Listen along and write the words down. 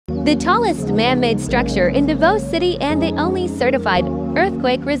the tallest man-made structure in Davao City and the only certified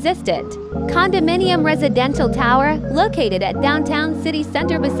earthquake-resistant condominium residential tower located at downtown city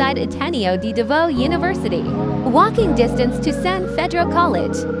center beside Ateneo De Davao University. Walking distance to San Pedro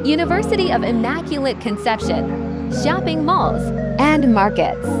College, University of Immaculate Conception, shopping malls, and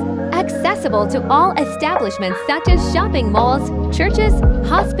markets. Accessible to all establishments such as shopping malls, churches,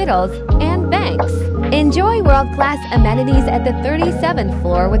 hospitals, and banks. Enjoy world-class amenities at the 37th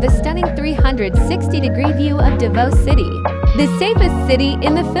floor with a stunning 360-degree view of Davao City, the safest city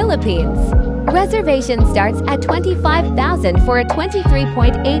in the Philippines. Reservation starts at $25,000 for a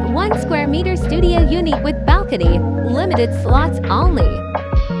 23.81 square meter studio unit with balcony, limited slots only.